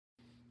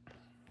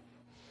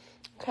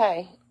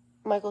Okay.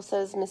 Michael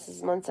says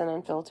Mrs. Munson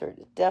Unfiltered.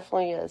 It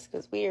definitely is,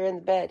 because we are in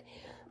the bed.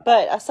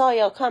 But I saw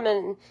y'all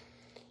coming.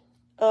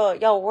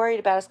 Y'all worried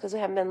about us because we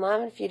haven't been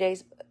live in a few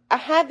days. I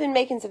have been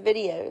making some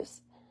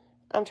videos.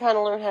 I'm trying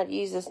to learn how to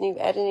use this new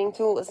editing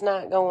tool. It's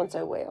not going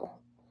so well.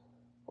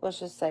 Let's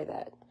just say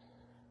that.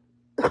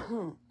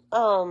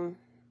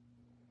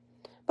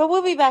 But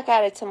we'll be back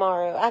at it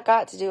tomorrow. I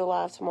got to do a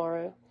live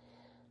tomorrow.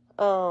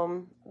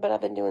 But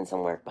I've been doing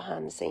some work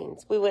behind the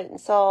scenes. We went and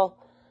talked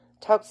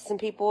to some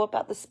people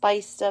about the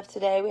spice stuff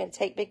today. We had to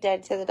take Big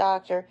Daddy to the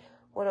doctor.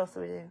 What else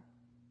did we do?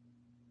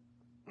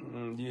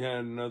 You had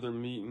another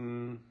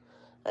meeting.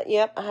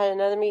 Yep, I had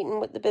another meeting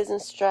with the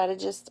business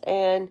strategist.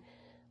 And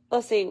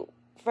let's see.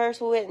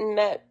 First, we went and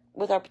met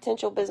with our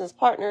potential business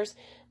partners.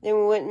 Then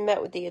we went and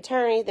met with the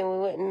attorney. Then we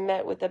went and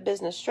met with the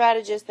business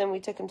strategist. Then we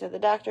took him to the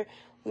doctor.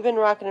 We've been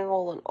rocking and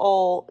rolling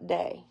all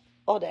day.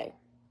 All day.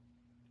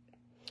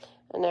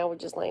 And now we're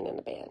just laying in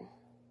the bed.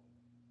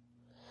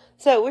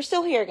 So, we're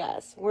still here,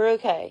 guys. We're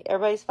okay.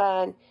 Everybody's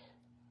fine.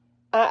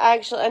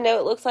 I know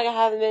it looks like I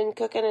haven't been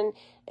cooking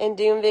and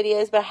doing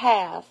videos, but I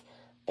have.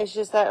 It's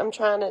just that I'm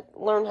trying to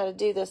learn how to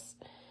do this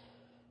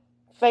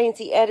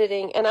fancy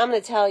editing. And I'm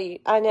going to tell you,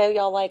 I know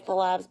y'all like the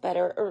lives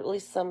better, or at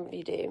least some of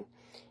you do.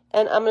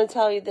 And I'm going to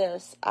tell you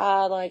this,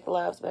 I like the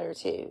lives better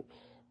too.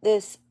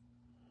 This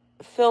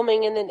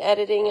filming and then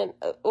editing, and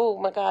oh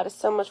my God, it's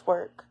so much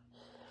work.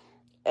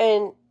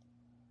 And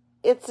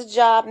it's a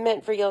job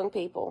meant for young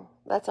people.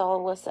 That's all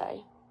I'm going to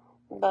say.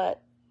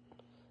 But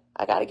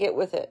I got to get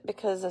with it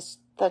because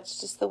that's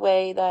just the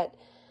way that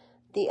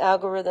the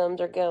algorithms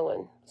are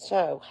going.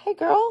 So, hey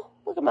girl,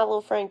 look at my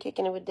little friend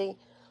kicking it with D.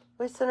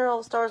 We sent her all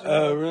the stars.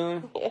 Oh,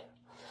 really? Yeah.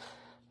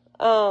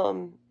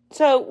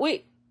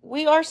 So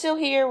we are still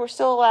here. We're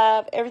still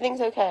alive.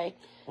 Everything's okay.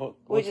 Well,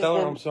 tell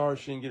her I'm sorry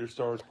she didn't get her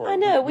stars part. I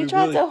know. We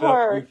tried so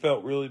hard. We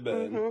felt really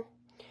bad. Mm-hmm.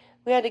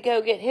 We had to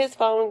go get his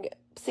phone,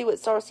 see what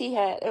stars he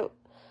had.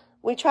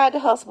 We tried to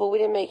hustle, but we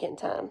didn't make it in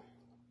time.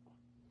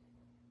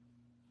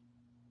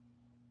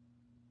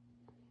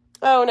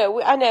 Oh,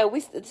 no. I know.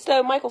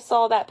 So Michael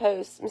saw that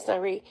post, Miss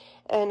Nyree,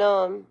 and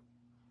I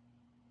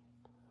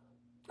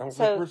was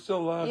like, we're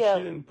still alive. Yeah.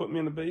 She didn't put me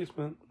in the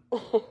basement.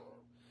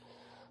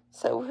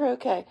 So we're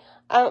okay.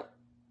 Well,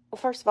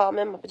 first of all, I'm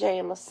in my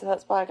pajamas, so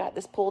that's why I got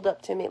this pulled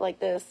up to me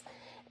like this.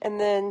 And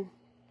then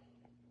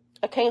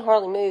I can't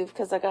hardly move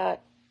because I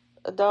got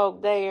a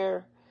dog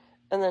there,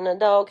 and then a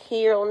dog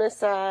here on this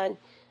side,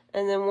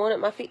 and then one at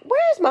my feet.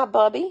 Where's my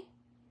bubby?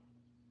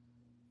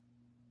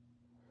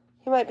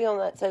 He might be on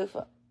that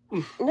sofa.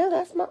 No,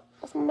 that's my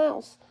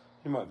mouse.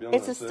 He might be on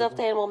It's that a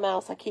stuffed animal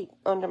mouse I keep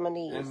under my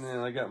knees. And then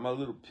I got my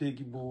little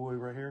piggy boy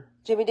right here.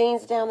 Jimmy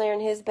Dean's down there in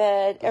his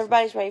bed.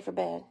 Everybody's ready for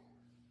bed.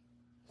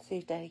 See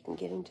if Daddy can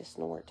get him to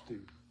snort.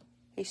 Dude.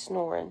 He's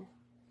snoring.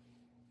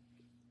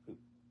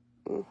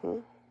 Mm-hmm.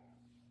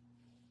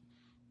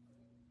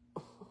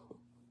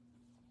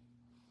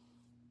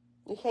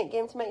 You can't get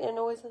him to make no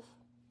noises?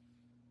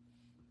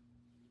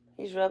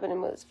 He's rubbing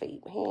him with his feet,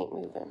 but he ain't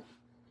moving.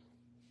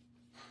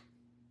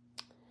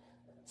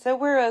 So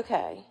we're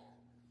okay.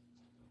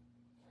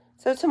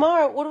 So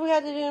tomorrow, what do we got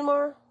to do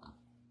tomorrow?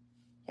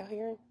 Y'all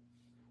hearing?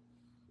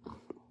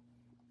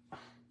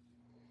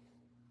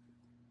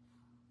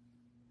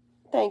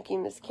 Thank you,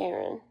 Miss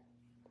Karen.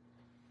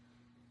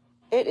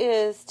 It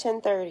is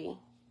 10:30.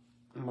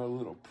 My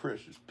little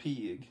precious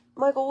pig.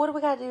 Michael, what do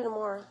we got to do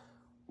tomorrow?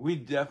 We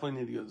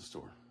definitely need to go to the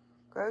store.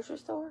 Grocery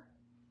store?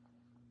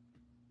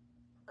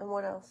 And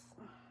what else?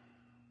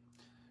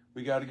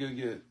 We got to go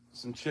get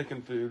some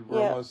chicken food.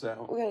 We're almost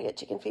out. We got to get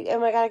chicken feet.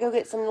 And we got to go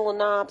get some little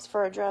knobs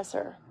for a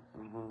dresser.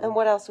 Mm-hmm. And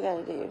what else we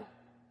got to do?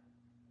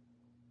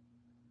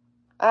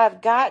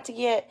 I've got to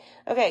get...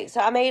 Okay, so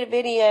I made a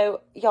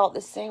video. Y'all,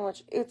 this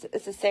sandwich,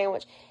 it's a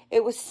sandwich.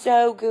 It was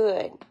so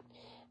good.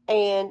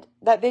 And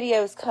that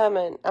video is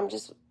coming. I'm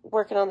just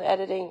working on the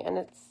editing, and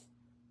it's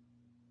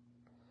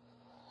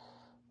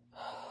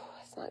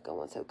not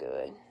going so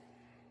good.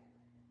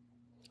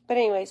 But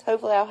anyways,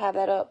 hopefully I'll have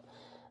that up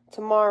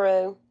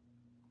tomorrow.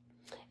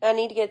 I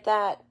need to get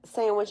that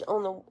sandwich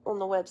on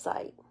the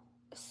website.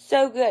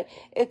 So good.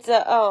 It's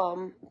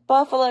a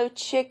buffalo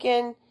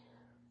chicken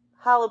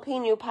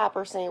jalapeno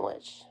pepper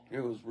sandwich.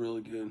 It was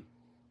really good.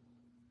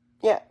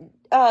 Yeah.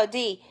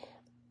 D.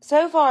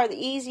 So far,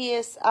 the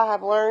easiest I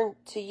have learned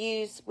to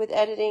use with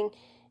editing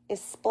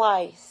is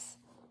Splice.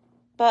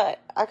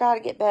 But I got to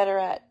get better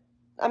at...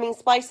 I mean,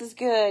 Splice is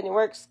good and it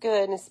works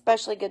good and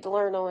especially good to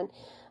learn on.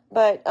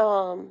 But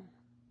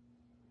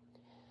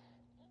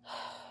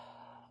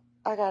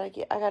I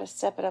gotta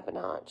step it up a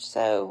notch.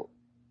 So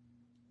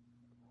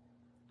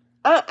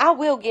I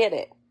will get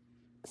it.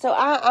 So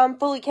I'm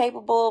fully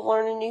capable of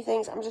learning new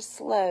things. I'm just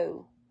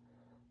slow.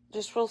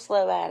 Just real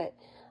slow at it.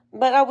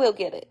 But I will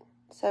get it.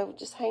 So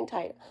just hang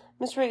tight.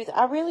 Miss Ruth,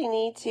 I really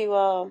need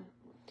to,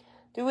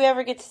 do we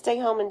ever get to stay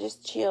home and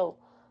just chill?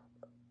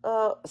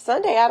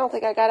 Sunday, I don't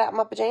think I got out in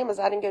my pajamas.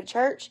 I didn't go to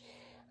church.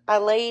 I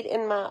laid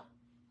in my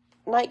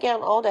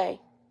nightgown all day.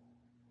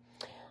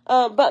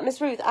 But Miss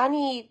Ruth, I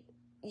need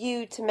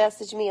you to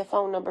message me a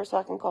phone number so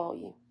I can call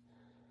you.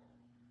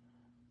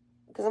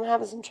 because I'm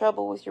having some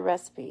trouble with your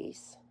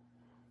recipes.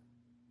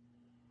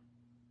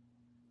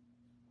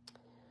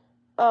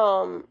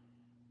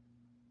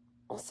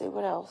 Let's see,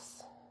 what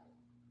else?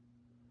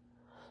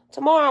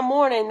 Tomorrow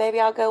morning,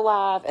 maybe I'll go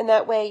live, and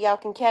that way y'all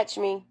can catch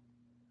me.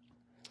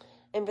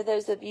 And for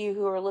those of you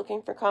who are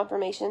looking for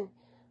confirmation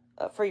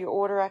for your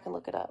order, I can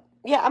look it up.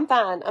 Yeah, I'm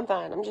fine.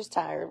 I'm just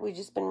tired. We've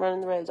just been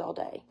running the roads all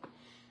day.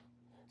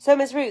 So,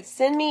 Ms. Ruth,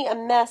 send me a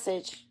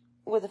message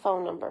with a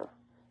phone number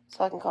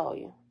so I can call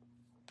you.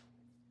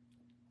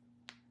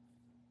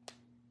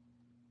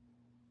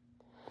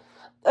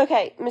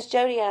 Okay, Miss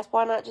Jody asked,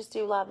 why not just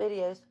do live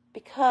videos?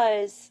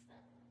 Because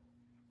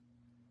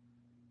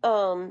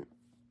the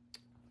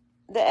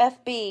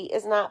FB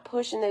is not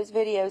pushing those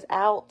videos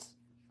out.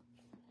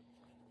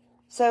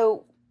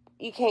 So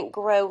you can't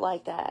grow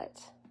like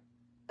that.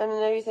 And I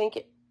know you're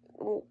thinking,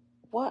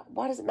 why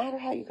does it matter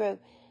how you grow?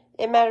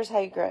 It matters how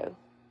you grow.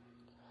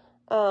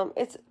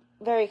 It's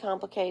very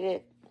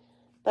complicated,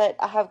 but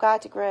I have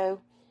got to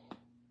grow.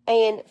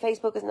 And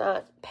Facebook is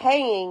not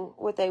paying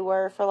what they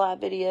were for live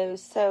videos.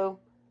 So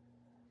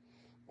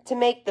to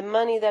make the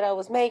money that I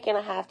was making,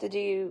 I have to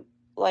do,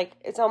 like,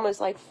 it's almost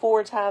like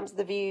 4 times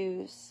the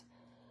views.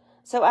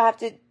 So I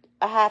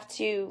have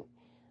to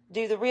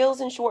do the reels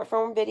and short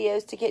form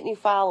videos to get new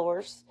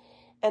followers.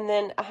 And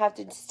then I have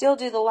to still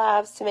do the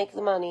lives to make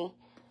the money.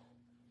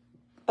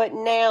 But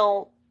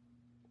now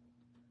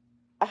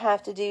I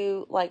have to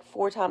do like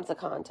 4 times the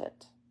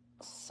content.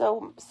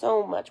 So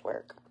much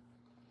work.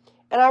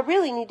 And I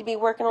really need to be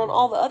working on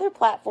all the other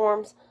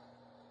platforms.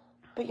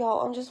 But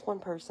y'all, I'm just one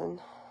person.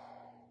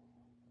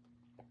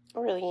 I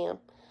really am.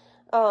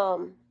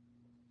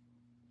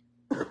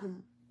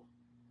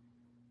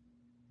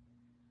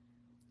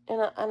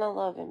 And I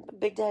love him. But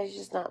Big Daddy's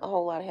just not a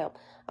whole lot of help.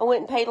 I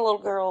went and paid a little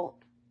girl,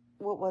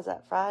 what was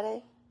that,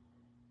 Friday,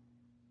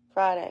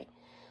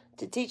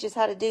 to teach us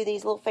how to do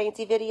these little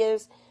fancy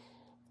videos.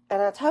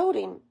 And I told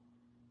him,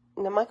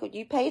 now, Michael,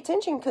 you pay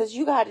attention because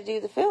you got to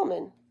do the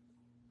filming.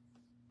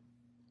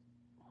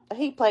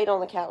 He played on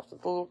the couch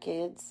with the little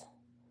kids.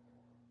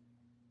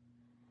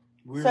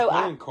 We were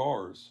playing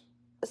cars.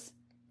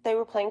 They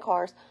were playing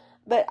cars.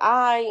 But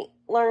I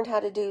learned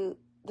how to do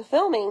the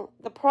filming.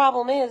 The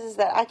problem is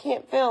that I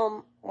can't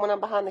film when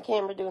I'm behind the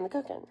camera doing the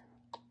cooking.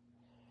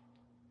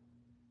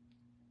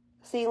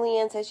 See,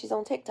 Leanne says she's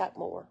on TikTok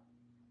more.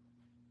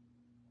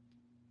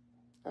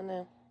 I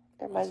know.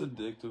 It's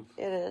addictive.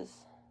 It is.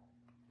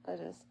 It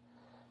is.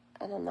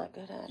 And I'm not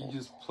good at it. You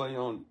just play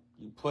on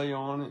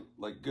it,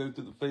 like go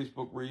through the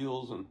Facebook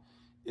Reels, and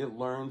it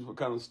learns what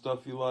kind of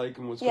stuff you like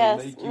and what's going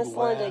to make you laugh. Yes, Miss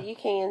Linda, you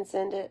can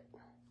send it.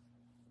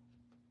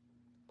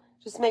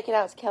 Just make it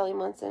out to Kelly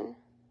Munson.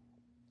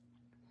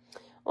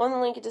 On the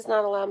link, it does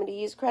not allow me to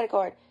use a credit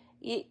card.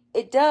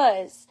 It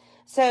does.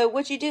 So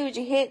what you do is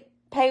you hit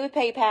Pay with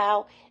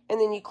PayPal,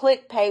 and then you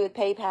click Pay with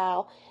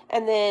PayPal,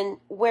 and then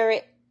where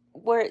it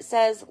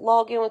says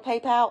Log in with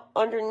PayPal,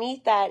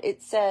 underneath that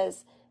it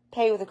says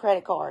Pay with a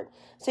credit card.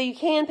 So you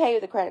can pay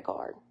with a credit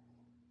card.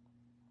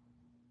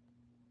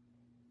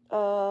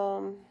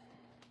 The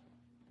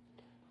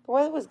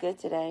weather was good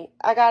today.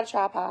 I got a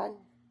tripod.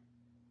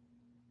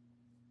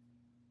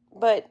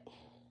 But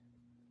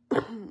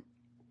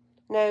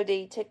no,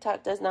 D,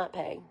 TikTok does not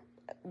pay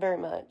very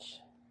much.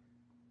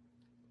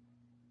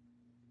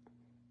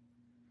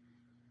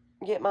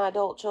 Get my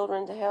adult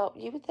children to help,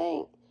 you would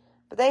think.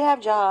 But they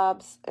have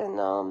jobs,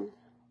 and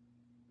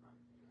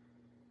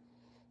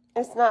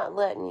it's not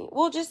letting you.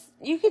 Well,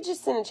 you could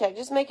just send a check.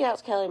 Just make it out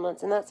to Kelly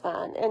Munson, that's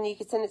fine. And you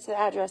could send it to the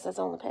address that's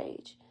on the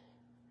page.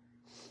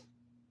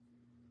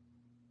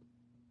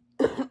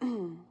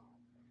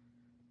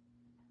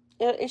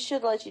 It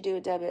should let you do a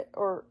debit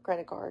or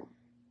credit card.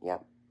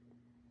 Yep.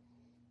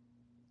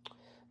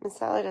 Miss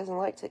Sally doesn't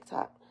like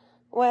TikTok.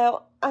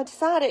 Well, I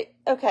decided,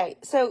 okay,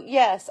 so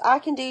yes, I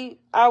can do,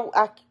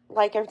 I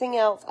like everything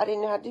else. I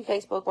didn't know how to do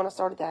Facebook when I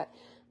started that.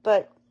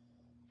 But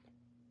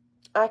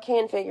I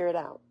can figure it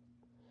out.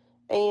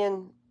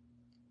 And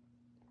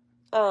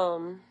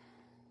the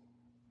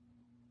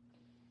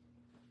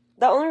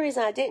only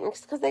reason I didn't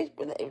is because they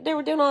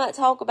were doing all that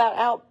talk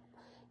about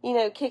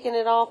kicking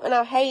it off. And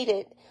I hate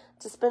it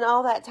to spend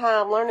all that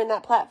time learning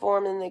that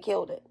platform and they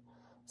killed it.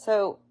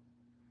 So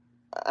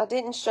I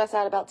didn't stress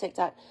out about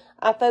TikTok.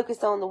 I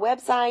focused on the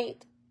website,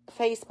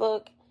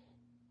 Facebook,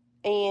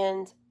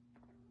 and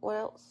what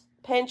else?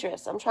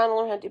 Pinterest. I'm trying to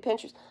learn how to do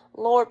Pinterest.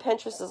 Lord,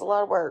 Pinterest is a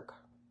lot of work.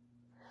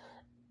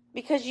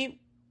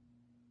 Pinterest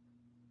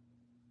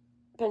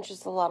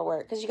is a lot of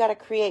work because you got to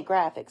create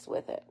graphics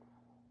with it,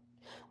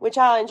 which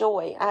I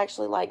enjoy. I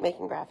actually like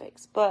making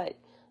graphics, but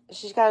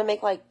she's got to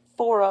make like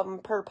 4 of them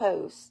per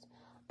post.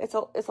 It's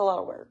a lot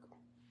of work.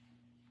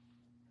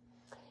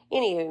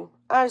 Anywho,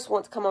 I just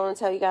want to come on and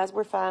tell you guys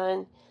we're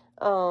fine.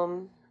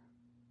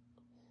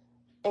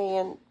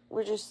 And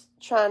we're just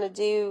trying to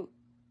do,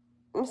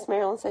 Miss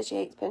Marilyn says she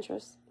hates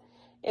Pinterest.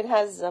 It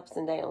has its ups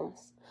and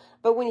downs.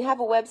 But when you have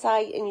a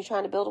website and you're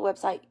trying to build a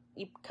website,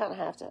 you kind of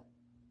have to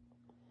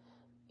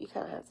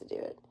do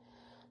it.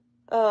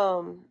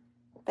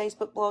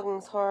 Facebook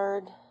blogging's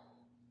hard.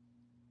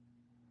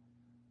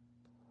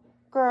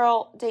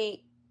 Girl,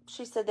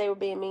 she said they were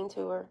being mean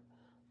to her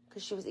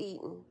because she was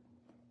eating.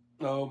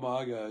 Oh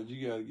my God,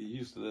 you gotta get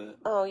used to that.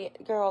 Oh yeah,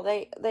 girl,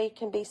 they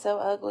can be so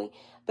ugly.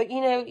 But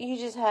you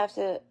just have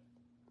to,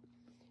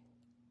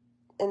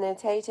 and they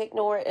tell you to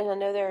ignore it. And I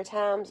know there are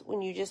times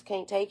when you just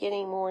can't take it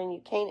anymore and you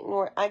can't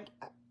ignore it.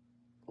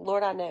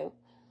 Lord, I know.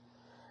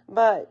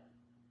 But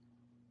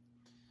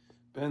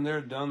been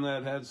there, done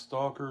that, had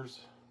stalkers.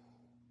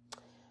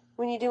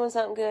 When you're doing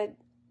something good,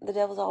 the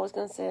devil's always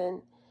going to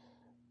send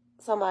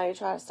somebody to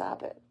try to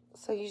stop it.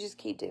 So you just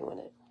keep doing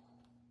it.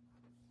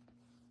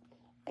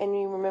 And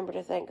you remember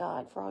to thank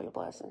God for all your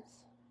blessings.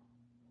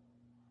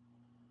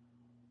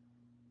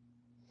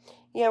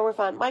 Yeah, we're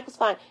fine. Michael's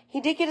fine.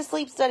 He did get a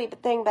sleep study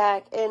thing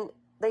back, and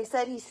they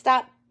said he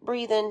stopped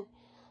breathing,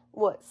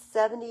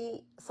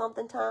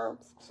 70-something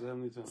times?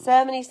 70 times.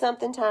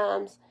 70-something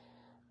times.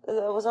 It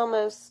was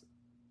almost...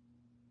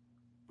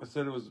 I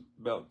said it was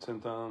about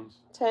 10 times.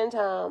 10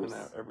 times.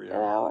 Every hour.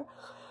 An hour. hour.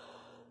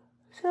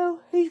 So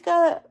he's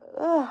got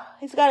to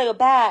go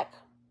back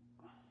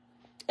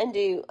and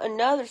do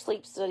another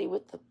sleep study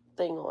with the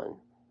thing on.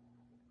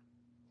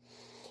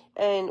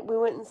 And we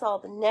went and saw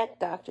the neck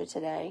doctor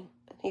today.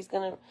 He's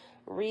going to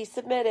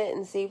resubmit it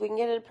and see if we can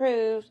get it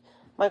approved.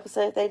 Michael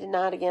said if they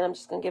deny it again, I'm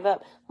just going to give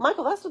up.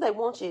 Michael, that's what they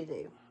want you to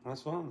do.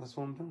 That's fine. That's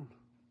what I'm doing.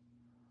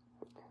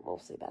 We'll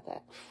see about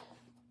that.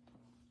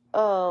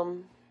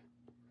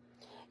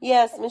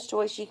 Yes, Miss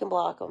Joyce, you can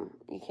block them.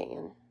 You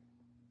can.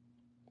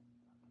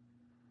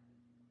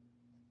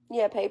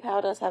 Yeah,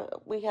 PayPal does have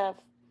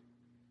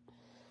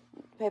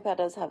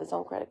its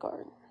own credit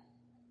card.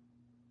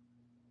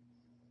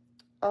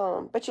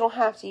 But you don't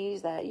have to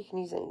use that. You can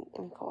use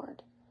any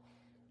card.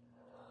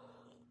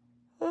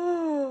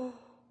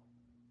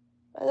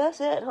 That's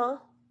it, huh?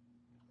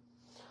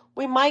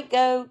 We might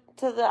go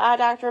to the eye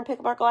doctor and pick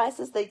up our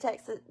glasses. They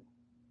texted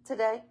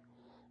today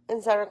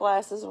and said our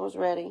glasses was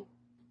ready.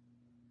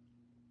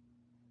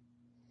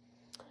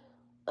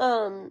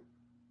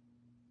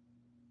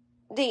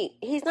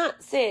 He's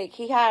not sick.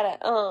 He got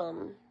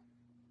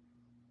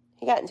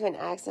into an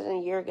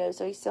accident a year ago,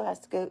 so he still has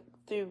to go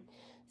through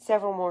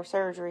several more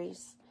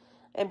surgeries.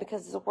 And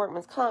because it's a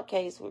workman's comp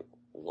case,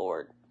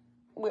 we're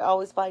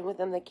always fighting with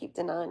them. They keep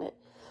denying it.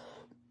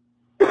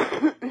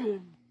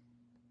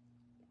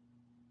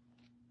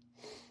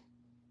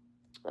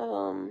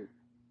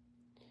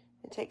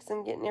 It takes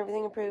them getting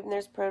everything approved, and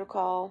there's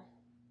protocol.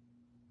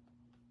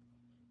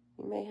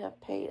 You may have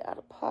paid out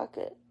of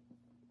pocket.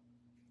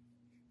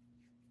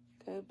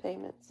 Code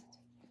payments.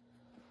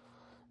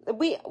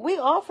 We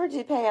offered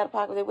to pay out of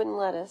pocket. They wouldn't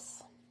let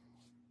us.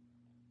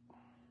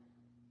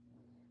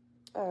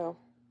 Oh.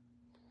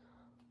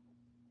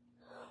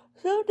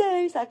 Some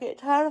days I get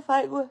tired of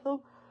fighting with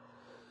them.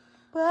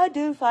 But I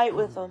do fight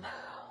with them.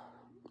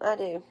 I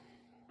do.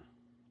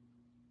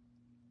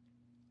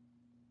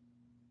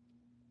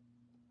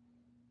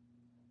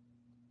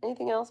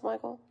 Anything else,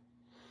 Michael?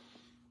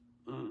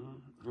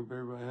 Hope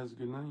everybody has a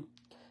good night.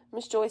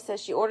 Miss Joyce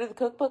says she ordered the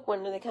cookbook.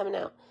 When are they coming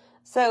out?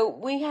 So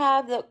we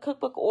have the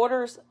cookbook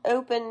orders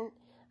open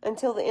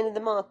until the end of the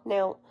month.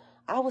 Now,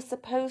 I was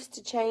supposed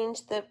to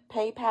change the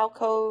PayPal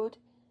code.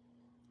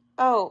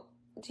 Oh,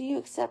 do you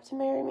accept to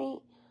marry me?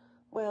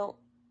 Well,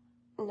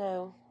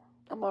 no.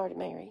 I'm already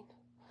married.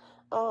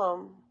 I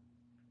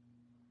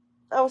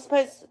was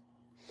supposed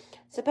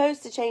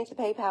to change the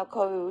PayPal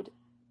code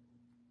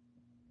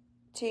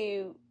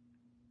to,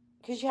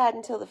 because you had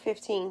until the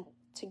 15th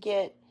to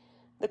get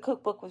the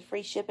cookbook with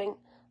free shipping,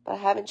 but I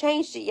haven't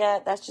changed it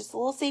yet. That's just a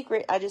little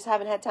secret. I just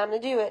haven't had time to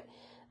do it.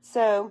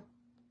 So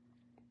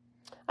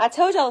I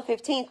told y'all the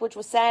 15th, which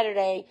was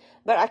Saturday,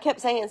 but I kept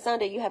saying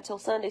Sunday. You have till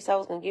Sunday, so I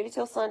was going to give you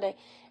till Sunday,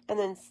 and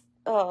then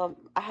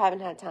I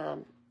haven't had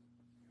time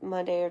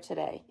Monday or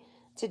today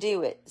to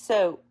do it.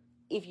 So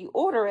if you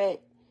order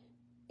it,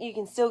 you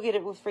can still get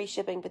it with free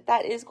shipping, but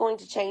that is going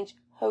to change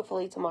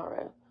hopefully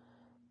tomorrow.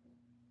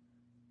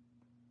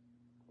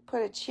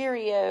 Put a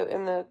Cheerio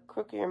in the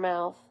crook of your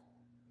mouth.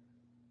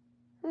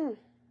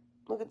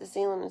 Look at the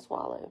ceiling and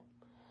swallow.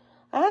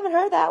 I haven't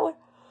heard that one.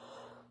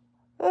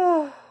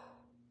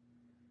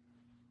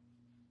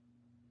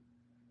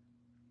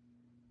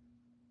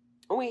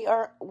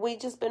 We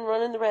just been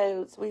running the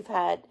roads. We've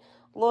had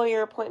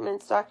lawyer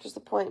appointments, doctor's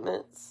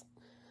appointments,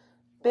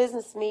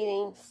 business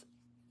meetings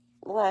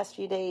the last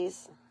few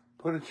days.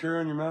 Put a chair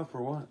in your mouth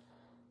for what?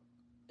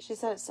 She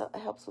said it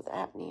helps with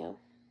apnea.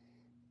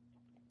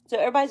 So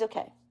everybody's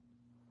okay.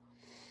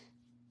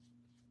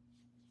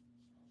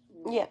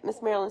 Yeah,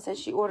 Miss Marilyn says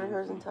she ordered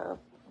hers in time.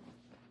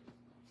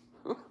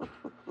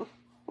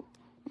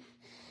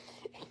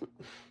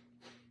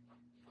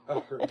 I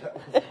heard that.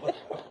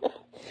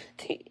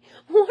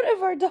 One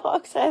of our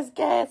dogs has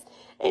gas,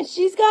 and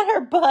she's got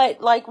her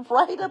butt like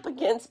right up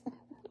against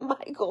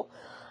Michael.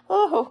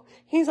 Oh,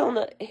 he's on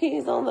the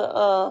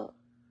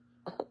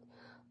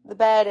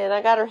bad end.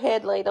 I got her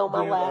head laid on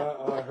my lap.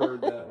 I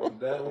heard that one.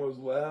 That one was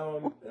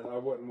loud, and I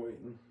wasn't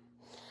waiting.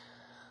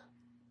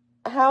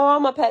 How are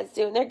my pets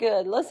doing? They're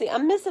good. Let's see.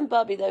 I'm missing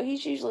Bubby, though.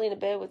 He's usually in the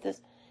bed with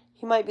us.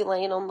 He might be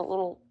laying on the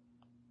little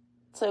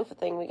sofa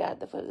thing we got at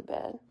the foot of the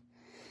bed.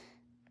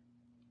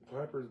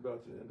 Piper's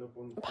about to end up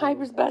on the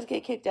Piper's about to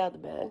get kicked out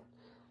of the bed.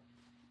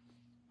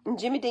 And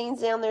Jimmy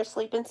Dean's down there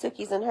sleeping.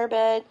 Sookie's in her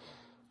bed.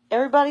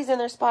 Everybody's in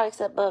their spot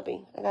except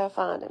Bubby. I gotta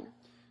find him.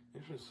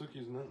 Actually,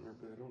 Sookie's not in her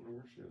bed. I don't know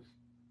where she is.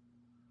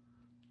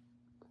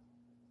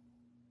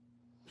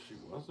 She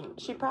was in her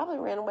bed. She probably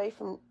ran away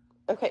from...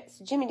 Okay,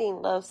 so Jimmy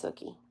Dean loves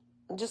Sookie.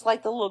 Just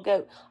like the little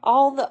goat.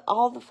 All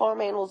the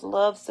farm animals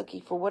love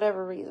Sookie for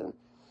whatever reason.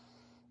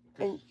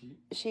 And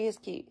she is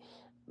cute.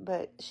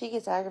 But she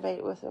gets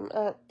aggravated with him.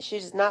 She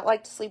does not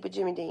like to sleep with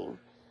Jimmy Dean.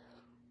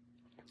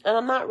 And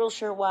I'm not real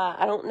sure why.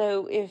 I don't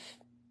know if...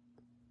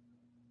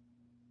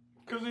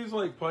 Because he's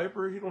like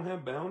Piper. He don't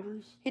have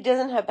boundaries. He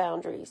doesn't have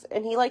boundaries.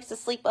 And he likes to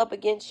sleep up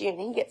against you. And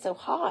he gets so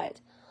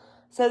hot.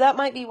 So that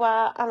might be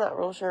why. I'm not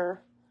real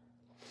sure.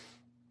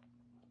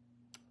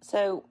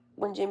 So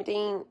when Jimmy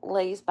Dean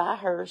lays by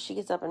her, she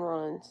gets up and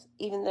runs.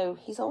 Even though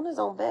he's on his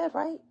own bed,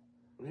 right?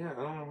 Yeah,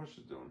 I don't know what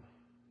she's doing.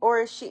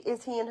 Or is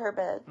he in her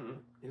bed?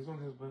 Mm-hmm. He's on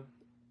his bed.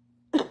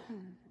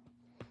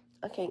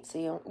 I can't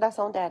see him. That's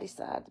on Daddy's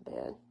side of the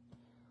bed.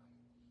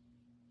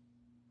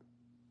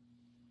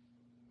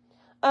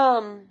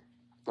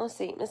 Let's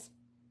see, Miss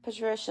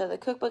Patricia. The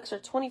cookbooks are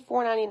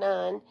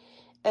 $24.99,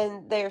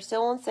 and they are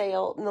still on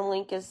sale. And the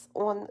link is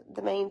on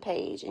the main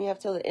page, and you have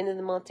till the end of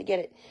the month to get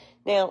it.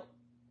 Now,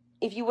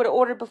 if you would have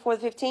ordered before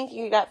the 15th,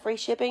 you got free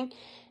shipping.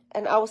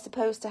 And I was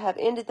supposed to have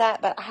ended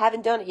that, but I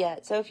haven't done it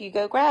yet. So if you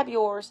go grab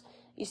yours,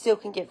 you still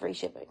can get free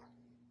shipping.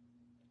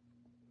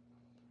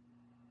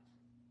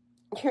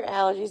 Your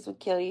allergies would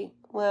kill you.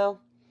 Well,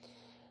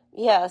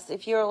 yes,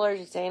 if you're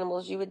allergic to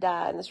animals, you would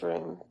die in this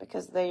room.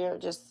 Because they are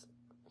just...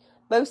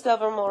 Most of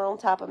them are on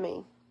top of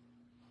me.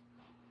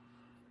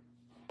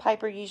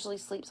 Piper usually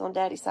sleeps on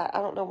Daddy's side.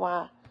 I don't know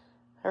why.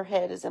 Her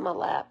head is in my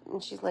lap,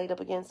 and she's laid up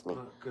against me.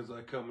 Because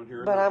I come in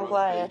here but and I'm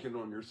glad. bacon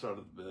on your side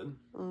of the bed.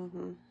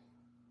 Mm-hmm.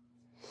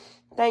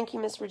 Thank you,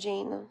 Miss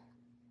Regina.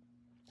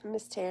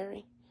 Miss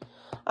Terry.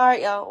 All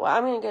right, y'all. Well,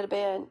 I'm going to go to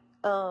bed.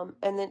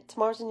 And then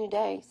tomorrow's a new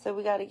day, so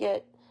we got to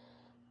get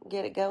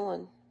it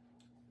going.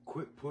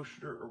 Quit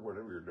pushing her or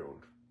whatever you're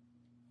doing.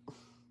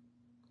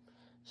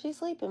 She's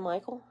sleeping,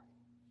 Michael.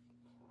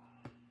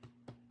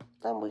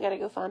 We got to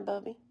go find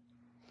Bubby.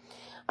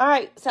 All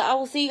right, so I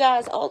will see you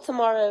guys all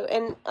tomorrow,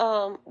 and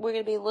we're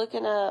going to be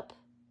looking up...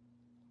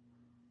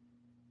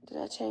 Did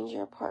I change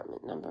your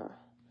apartment number?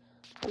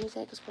 Let me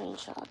take a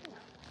screenshot.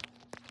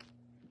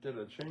 Did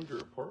I change your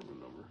apartment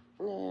number?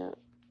 No.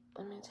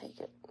 Let me take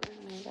it.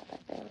 Let me get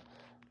back there.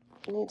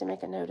 I need to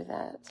make a note of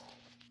that.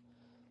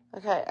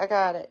 Okay, I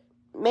got it.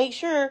 Make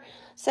sure...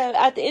 So,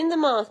 at the end of the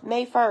month,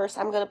 May 1st,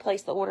 I'm going to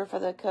place the order for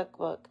the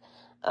cookbook.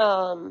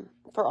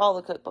 For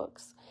all the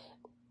cookbooks.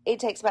 It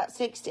takes about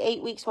 6 to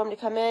 8 weeks for them to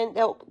come in.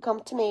 They'll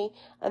come to me,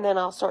 and then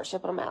I'll start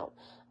shipping them out.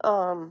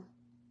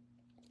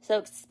 So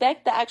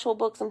expect the actual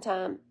book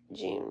sometime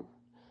June.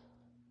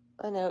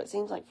 I know it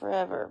seems like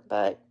forever,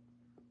 but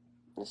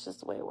it's just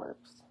the way it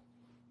works.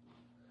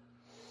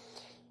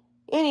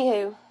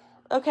 Anywho,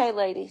 okay,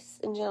 ladies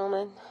and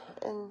gentlemen,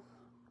 and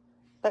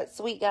that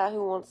sweet guy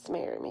who wants to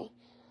marry me.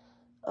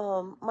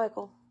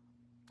 Michael,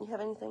 you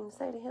have anything to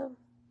say to him?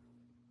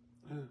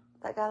 Yeah.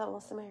 That guy that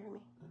wants to marry me.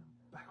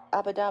 Back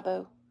off.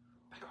 Abadabo.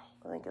 Back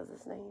off. I think is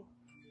his name.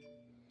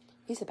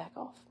 He said back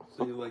off.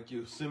 So you like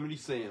Yosemite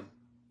Sam.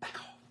 Back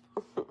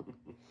off.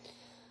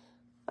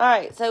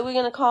 Alright, so we're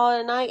going to call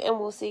it a night, and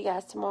we'll see you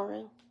guys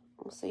tomorrow.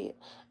 We'll see you.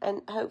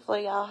 And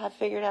hopefully I'll have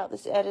figured out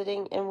this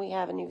editing, and we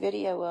have a new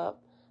video up.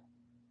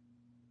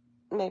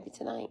 Maybe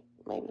tonight.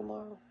 Maybe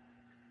tomorrow.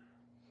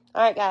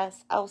 Alright,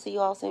 guys. I will see you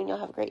all soon. Y'all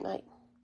have a great night.